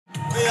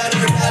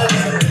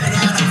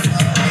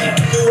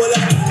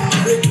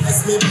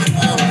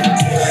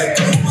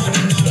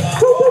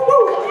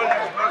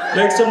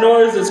some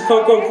noise. It's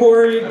Coco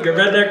Corey, your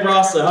Redneck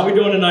Rasta. How we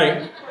doing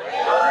tonight?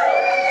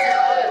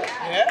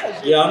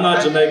 Yeah, I'm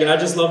not Jamaican. I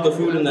just love the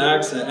food and the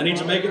accent. Any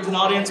Jamaicans in the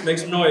audience, make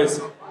some noise.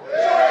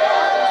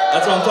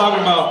 That's what I'm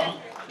talking about.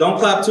 Don't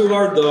clap too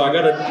hard though. I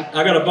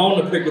got a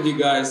bone to pick with you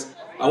guys.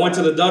 I went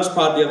to the Dutch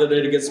pot the other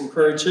day to get some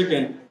curry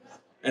chicken,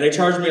 and they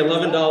charged me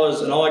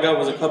 $11, and all I got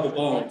was a couple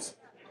bones.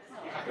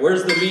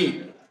 Where's the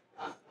meat?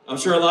 I'm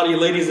sure a lot of you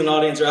ladies in the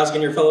audience are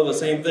asking your fellow the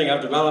same thing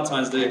after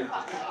Valentine's Day.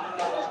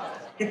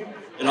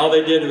 And all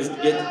they did was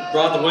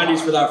brought the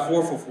Wendy's for that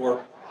 4 for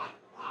 4.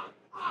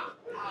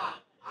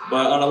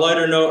 But on a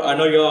lighter note, I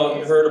know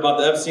y'all heard about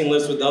the Epstein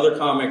list with the other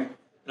comic,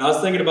 and I was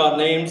thinking about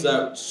names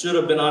that should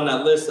have been on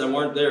that list that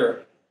weren't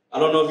there. I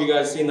don't know if you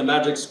guys seen the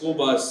Magic School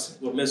Bus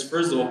with Miss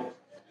Frizzle,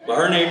 but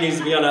her name needs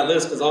to be on that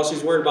list because all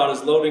she's worried about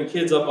is loading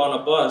kids up on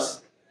a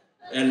bus,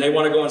 and they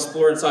want to go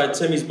explore inside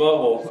Timmy's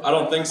butthole. I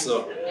don't think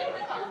so.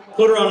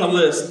 Put her on the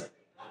list.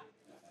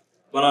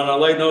 But on a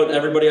light note,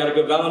 everybody had a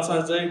good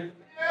Valentine's Day?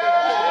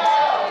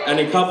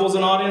 Any couples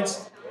in the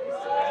audience?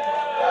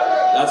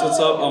 That's what's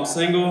up. I'm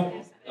single.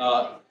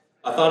 I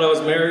thought I was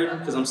married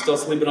because I'm still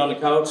sleeping on the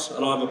couch. I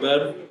don't have a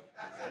bed.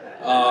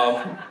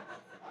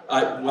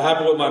 What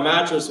happened with my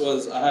mattress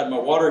was I had my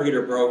water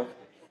heater broke,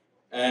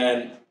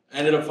 and I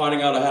ended up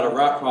finding out I had a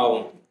rat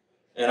problem.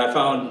 And I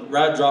found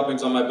rat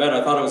droppings on my bed.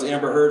 I thought it was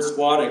Amber Heard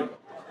squatting.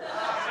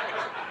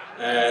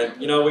 And,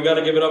 you know, we got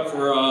to give it up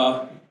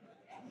for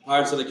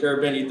Pirates of the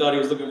Caribbean. He thought he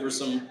was looking for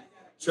some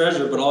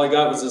treasure, but all he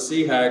got was a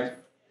sea hag.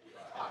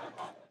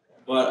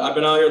 But I've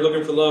been out here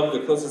looking for love.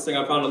 The closest thing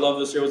I found to love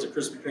this year was a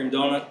Krispy Kreme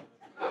donut.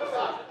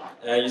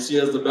 And you see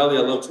as the belly,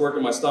 I love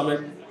twerking my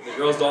stomach. The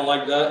girls don't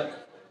like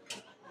that.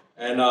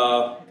 And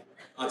on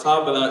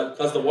top of that,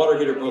 because the water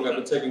heater broke, I've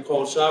been taking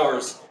cold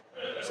showers.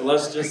 So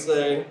let's just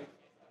say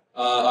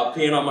I'm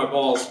peeing on my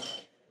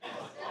balls.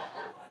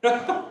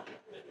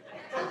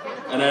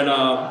 And then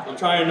I'm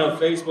trying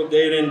Facebook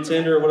dating,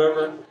 Tinder, or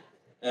whatever.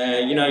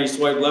 And you know, you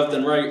swipe left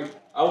and right.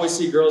 I always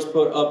see girls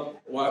put up,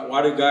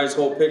 why do guys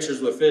hold pictures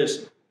with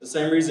fish? The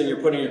same reason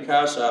you're putting your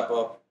Cash App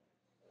up.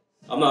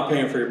 I'm not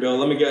paying for your bill.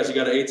 Let me guess, you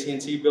got an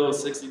AT&T bill of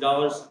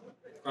 $60?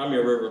 Cry me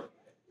a river.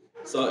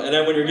 So, and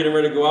then when you're getting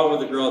ready to go out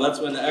with a girl, that's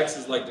when the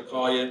exes like to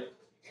call you.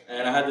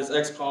 And I had this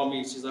ex call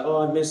me. She's like,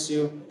 oh, I miss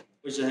you.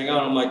 We should hang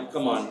out. I'm like,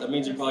 come on. That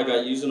means you probably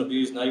got used and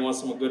abused. Now you want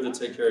someone good to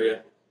take care of you.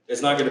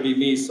 It's not going to be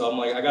me. So I'm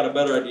like, I got a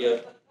better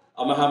idea.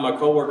 I'm going to have my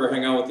coworker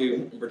hang out with you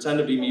and pretend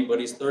to be me, but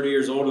he's 30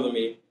 years older than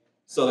me.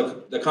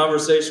 So the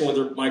conversation with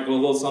her might go a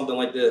little something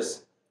like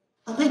this.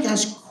 Oh my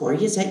gosh,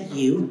 Corey, is that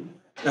you?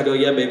 And I go,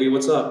 yeah, baby,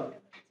 what's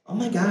up? Oh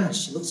my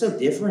gosh, you look so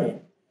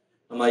different.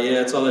 I'm like,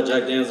 yeah, it's all that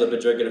Jack Daniels I've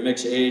been drinking to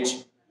mix your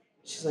age.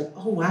 She's like,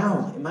 oh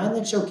wow, am I on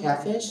that show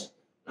Catfish?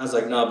 I was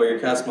like, no, but your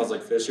cat smells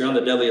like fish. You're on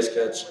the deadliest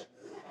catch.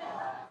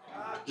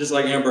 Just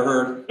like Amber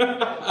Heard.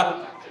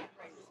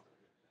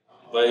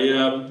 But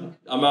yeah,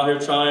 I'm out here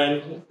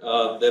trying.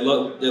 They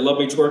love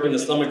me twerking the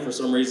stomach for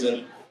some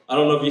reason. I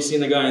don't know if you've seen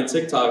the guy on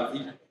TikTok.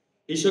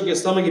 He shook his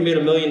stomach, he made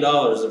 $1 million.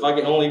 If I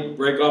could only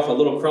break off a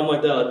little crumb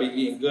like that, I'd be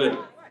eating good.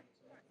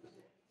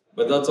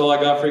 But that's all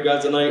I got for you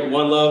guys tonight.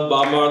 One love,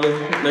 Bob Marley.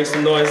 Make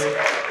some noise.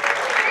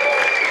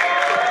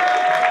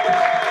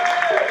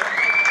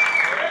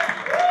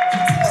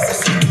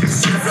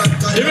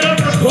 Give it up.